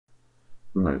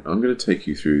Right, I'm going to take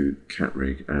you through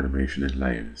CATRig animation in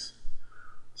layers.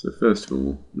 So first of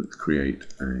all, let's create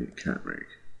a CATRig.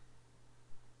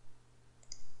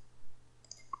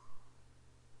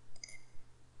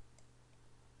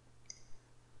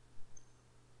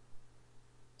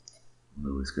 I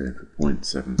always go for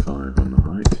 0.75 on the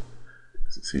height,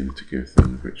 because it seems to give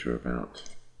things which are about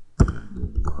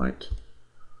normal height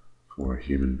for a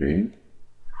human being.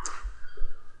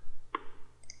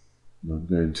 And I'm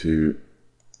going to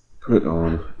put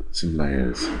on some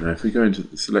layers. Now if we go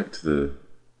into select the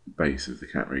base of the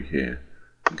CATRig here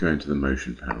and go into the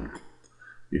motion panel,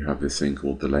 you have this thing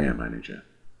called the layer manager.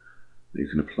 You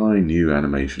can apply new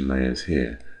animation layers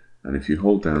here, and if you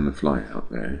hold down the flyout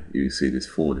there, you can see there's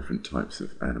 4 different types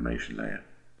of animation layer.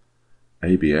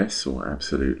 ABS, or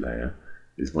absolute layer,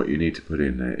 is what you need to put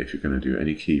in there if you're going to do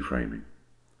any keyframing.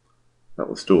 That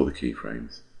will store the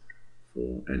keyframes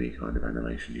for any kind of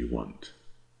animation you want.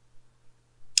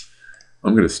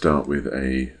 I'm going to start with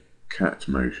a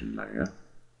CATMotion layer,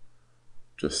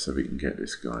 just so we can get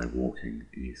this guy walking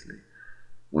easily.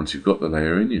 Once you've got the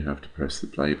layer in, you have to press the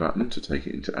play button to take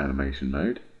it into animation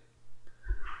mode.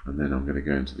 And then I'm going to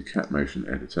go into the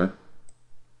CATMotion editor,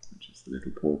 which is the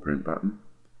little paw print button.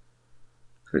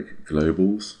 Click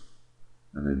Globals,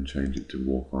 and then change it to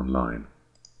Walk on Line.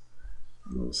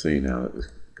 And we'll see now that this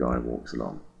guy walks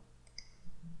along.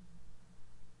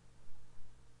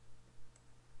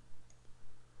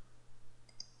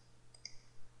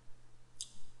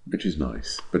 Which is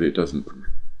nice, but it doesn't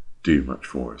do much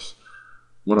for us.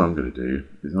 What I'm going to do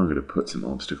is I'm going to put some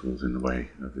obstacles in the way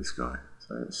of this guy.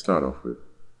 So let's start off with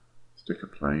stick a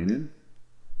plane in.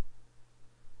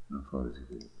 How far does he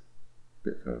walk? A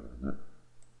bit further than that.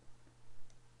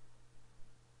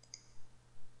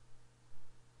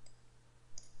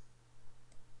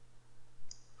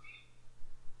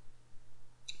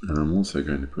 And I'm also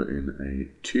going to put in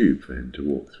a tube for him to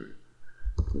walk through.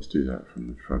 Let's do that from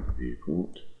the front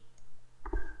viewport.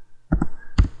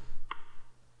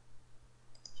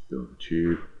 Build a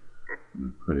tube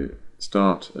and put it,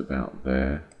 start about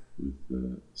there with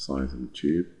the size of the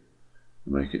tube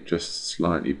and make it just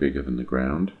slightly bigger than the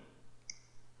ground,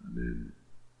 and then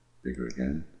bigger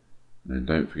again, and then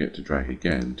don't forget to drag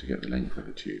again to get the length of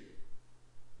the tube.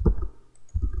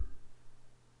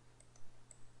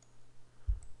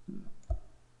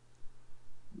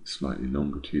 Slightly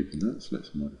longer tube than that, so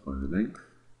let's modify the length.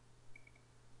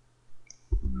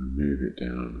 I'm going to move it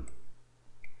down,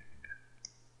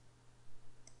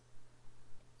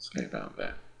 say about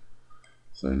there.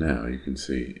 So now you can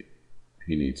see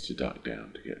he needs to duck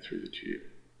down to get through the tube.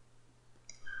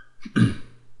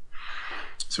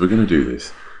 So we're going to do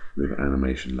this with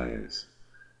animation layers.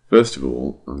 First of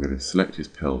all, I'm going to select his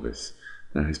pelvis.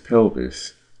 Now his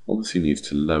pelvis obviously needs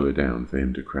to lower down for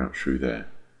him to crouch through there.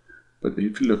 But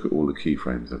if you look at all the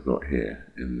keyframes I've got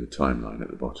here in the timeline at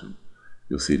the bottom,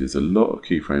 you'll see there's a lot of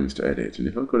keyframes to edit, and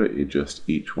if I've got to adjust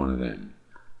each one of them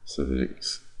so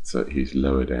that he's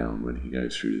lower down when he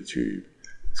goes through the tube,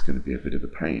 it's going to be a bit of a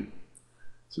pain.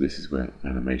 So this is where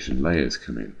animation layers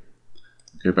come in.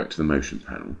 Go back to the motion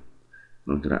panel, and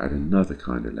I'm going to add another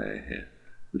kind of layer here.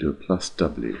 We'll do a plus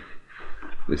W.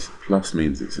 This plus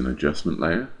means it's an adjustment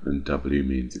layer, and W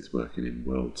means it's working in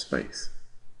world space.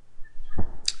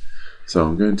 So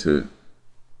I'm going to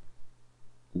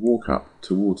walk up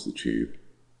towards the tube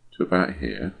to about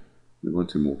here. We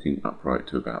want him walking upright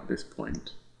to about this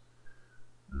point.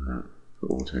 Put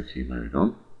auto key mode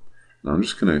on. Now I'm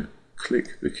just going to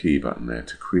click the key button there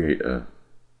to create a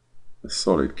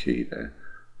solid key there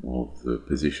of the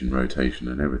position, rotation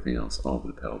and everything else of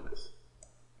the pelvis.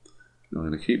 Now I'm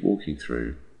going to keep walking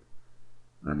through,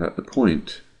 and at the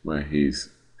point where he's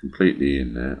completely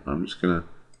in there, I'm just going to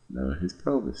lower his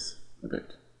pelvis a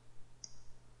bit.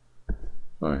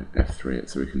 By F3 it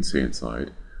so we can see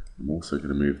inside. I'm also going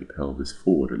to move the pelvis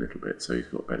forward a little bit so he's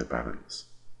got better balance.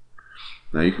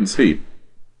 Now you can see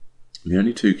the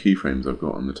only 2 keyframes I've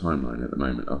got on the timeline at the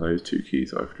moment are those 2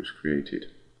 keys I've just created.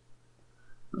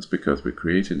 That's because we're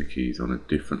creating the keys on a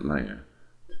different layer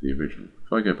to the original.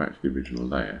 If I go back to the original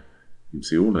layer, you can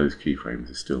see all those keyframes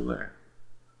are still there.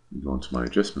 And go on to my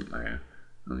adjustment layer,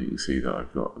 and you can see that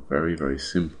I've got a very, very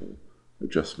simple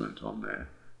adjustment on there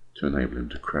to enable him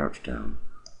to crouch down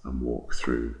and walk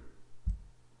through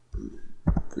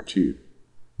the tube.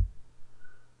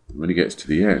 When he gets to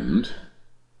the end,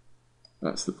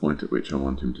 that's the point at which I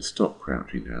want him to stop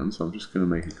crouching down, so I'm just going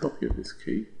to make a copy of this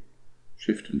key,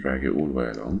 shift and drag it all the way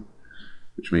along,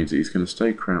 which means that he's going to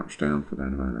stay crouched down for that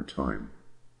amount of time.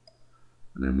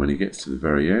 And then when he gets to the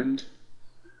very end,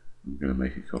 I'm going to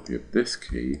make a copy of this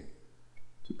key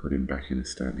to put him back in a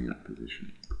standing up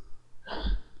position.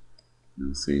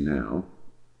 You'll see now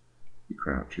he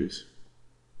crouches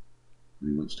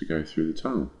and he wants to go through the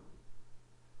tunnel.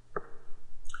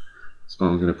 So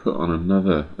I'm going to put on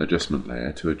another adjustment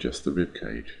layer to adjust the rib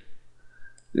cage.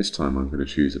 This time I'm going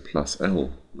to choose a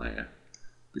 +L layer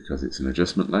because it's an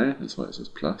adjustment layer, that's why it says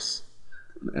plus,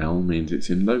 and L means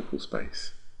it's in local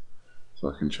space.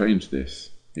 So I can change this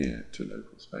here to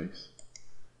local space.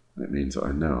 And it means that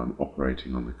I know I'm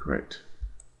operating on the correct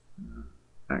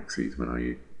axes when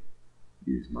I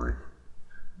use my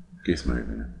gizmo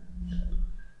there.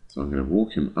 So I'm going to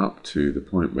walk him up to the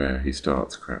point where he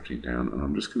starts crouching down, and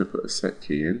I'm just going to put a set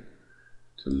key in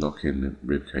to lock in the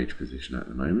ribcage position at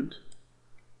the moment.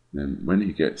 Then when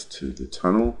he gets to the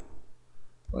tunnel,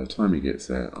 by the time he gets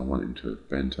there, I want him to have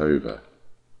bent over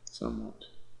somewhat.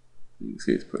 You can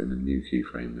see it's putting a new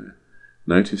keyframe there.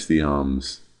 Notice the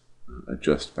arms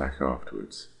adjust back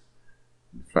afterwards.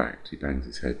 In fact, he bangs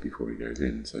his head before he goes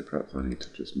in, so perhaps I need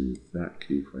to just move that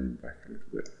keyframe back a little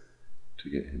bit to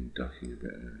get him ducking a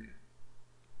bit earlier.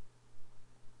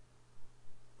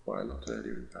 Quite a lot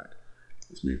earlier, in fact.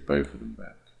 Let's move both of them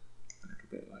back a little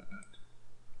bit like that.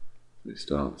 So he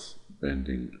starts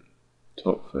bending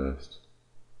top first.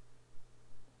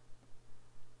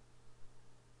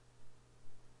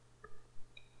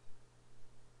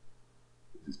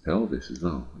 His pelvis as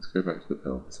well. Let's go back to the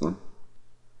pelvis one.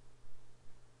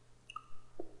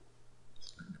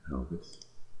 Select the pelvis.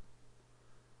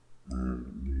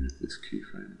 And move this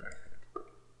keyframe back a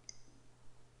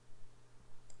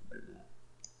bit more.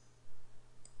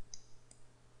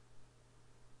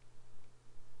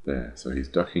 There, so he's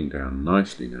ducking down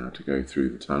nicely now to go through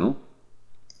the tunnel.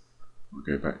 I'll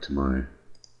go back to my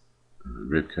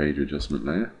rib cage adjustment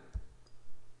layer.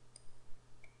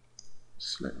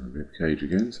 Select my rib cage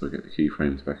again so I get the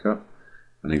keyframes back up.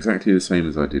 And exactly the same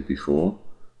as I did before,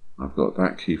 I've got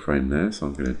that keyframe there, so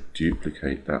I'm going to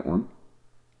duplicate that one.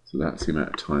 So that's the amount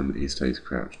of time that he stays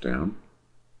crouched down.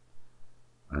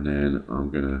 And then I'm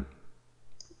going to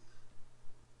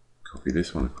copy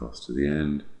this one across to the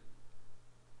end.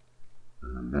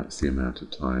 And that's the amount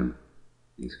of time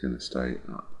he's going to stay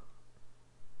up.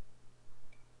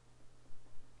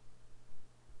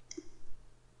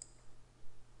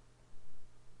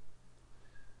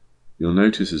 You'll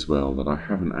notice as well that I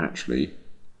haven't actually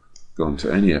gone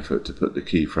to any effort to put the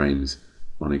keyframes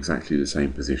on exactly the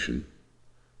same position.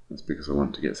 That's because I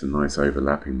want to get some nice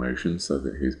overlapping motion so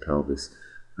that his pelvis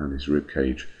and his rib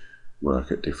cage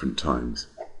work at different times.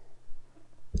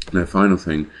 Now, final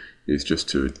thing is just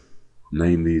to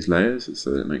name these layers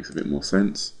so that it makes a bit more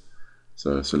sense.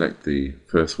 So I select the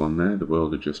first one there, the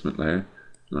world adjustment layer,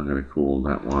 and I'm going to call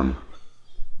that one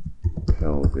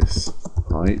pelvis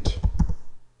height.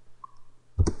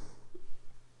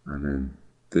 And then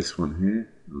this one here,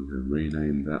 I'm going to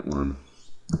rename that one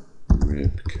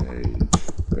rib cage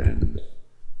bend.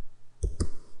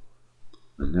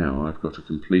 And now I've got a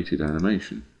completed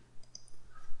animation.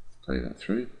 Play that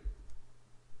through.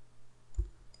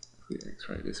 If we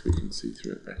X-ray this, we can see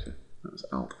through it better. That's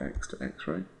Alt X to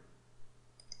X-ray.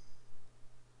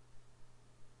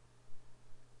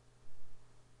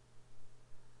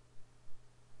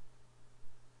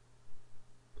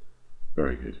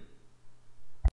 Very good.